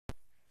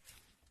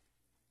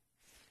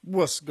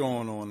What's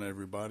going on,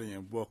 everybody,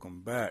 and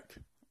welcome back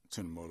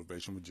to the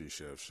Motivation with G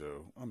Chef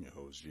show. I'm your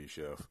host, G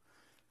Chef.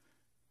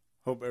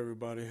 Hope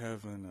everybody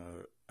having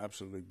a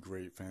absolutely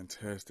great,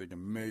 fantastic,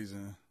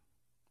 amazing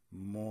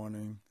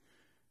morning,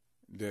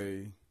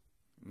 day,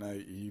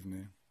 night,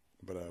 evening.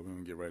 But we're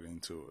gonna get right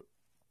into it.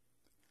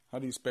 How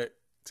do you expect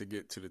to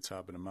get to the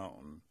top of the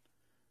mountain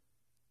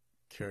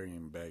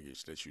carrying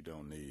baggage that you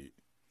don't need?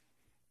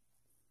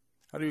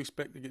 How do you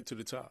expect to get to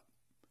the top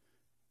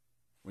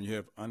when you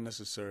have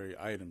unnecessary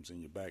items in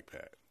your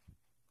backpack?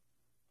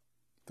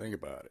 Think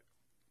about it.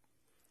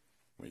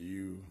 When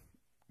you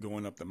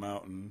going up the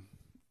mountain,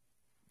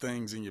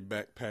 things in your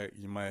backpack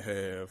you might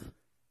have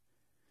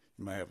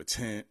a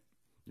tent,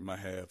 you might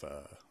have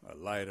a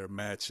lighter,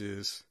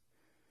 matches,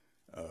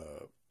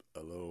 a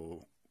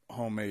little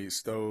homemade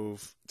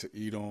stove to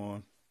eat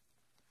on.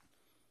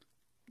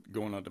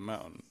 Going up the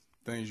mountain,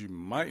 things you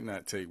might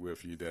not take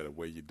with you that'll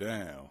weigh you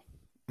down.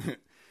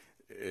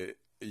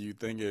 You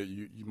think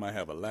you might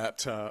have a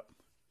laptop,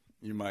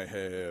 you might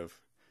have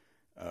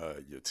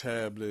your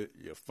tablet,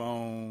 your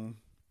phone,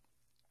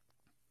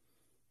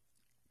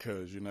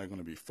 because you're not going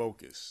to be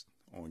focused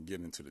on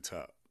getting to the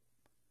top.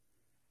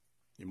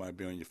 You might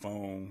be on your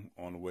phone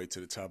on the way to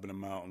the top of the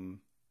mountain.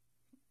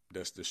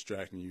 That's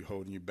distracting you,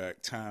 holding you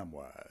back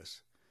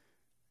time-wise.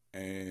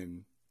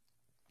 And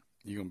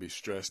you're going to be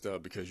stressed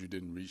out because you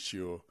didn't reach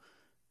your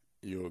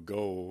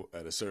goal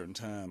at a certain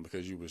time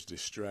because you was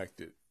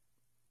distracted.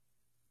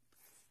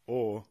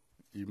 Or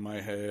you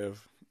might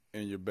have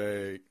in your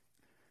bag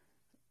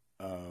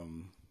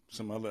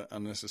some other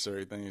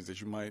unnecessary things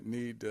that you might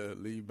need to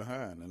leave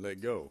behind and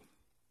let go.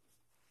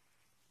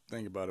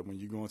 Think about it when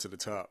you're going to the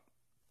top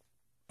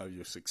of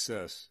your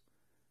success,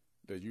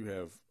 that you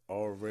have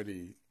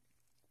already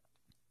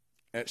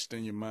etched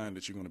in your mind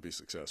that you're going to be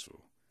successful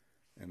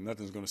and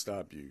nothing's going to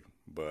stop you.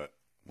 But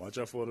watch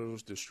out for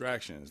those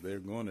distractions. They're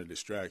going to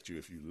distract you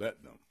if you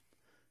let them.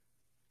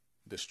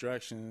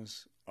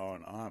 Distractions are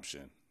an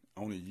option.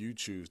 Only you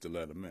choose to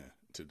let them in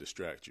to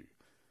distract you.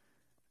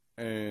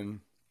 And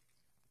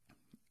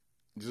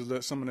just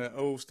let some of that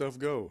old stuff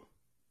go.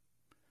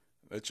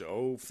 Let your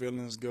old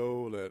feelings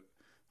go. Let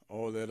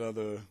all that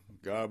other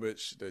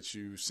garbage that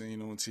you've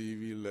seen on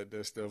TV, let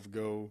that stuff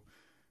go.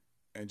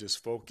 And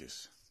just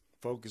focus.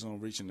 Focus on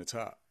reaching the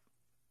top.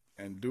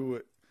 And do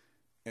it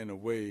in a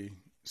way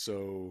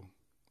so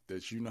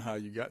that you know how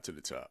you got to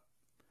the top.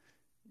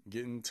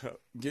 Getting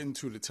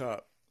to the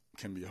top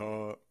can be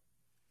hard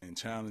and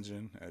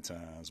challenging at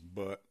times,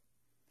 but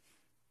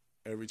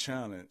every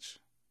challenge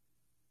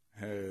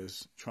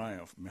has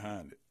triumph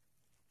behind it.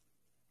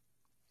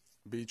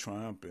 Be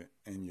triumphant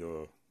in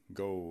your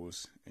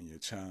goals and your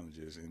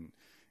challenges and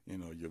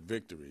your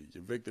victory.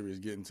 Your victory is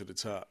getting to the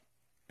top,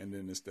 and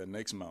then it's that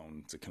next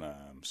mountain to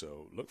climb.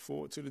 So look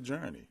forward to the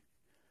journey.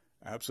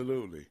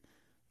 Absolutely.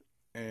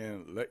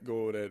 And let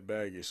go of that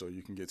baggage so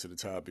you can get to the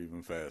top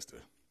even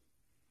faster.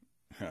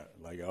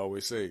 Like I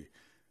always say,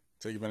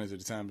 take advantage of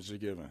the time that you're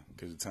given,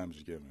 because the time that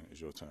you're given is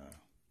your time.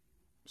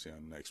 See you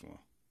on the next one.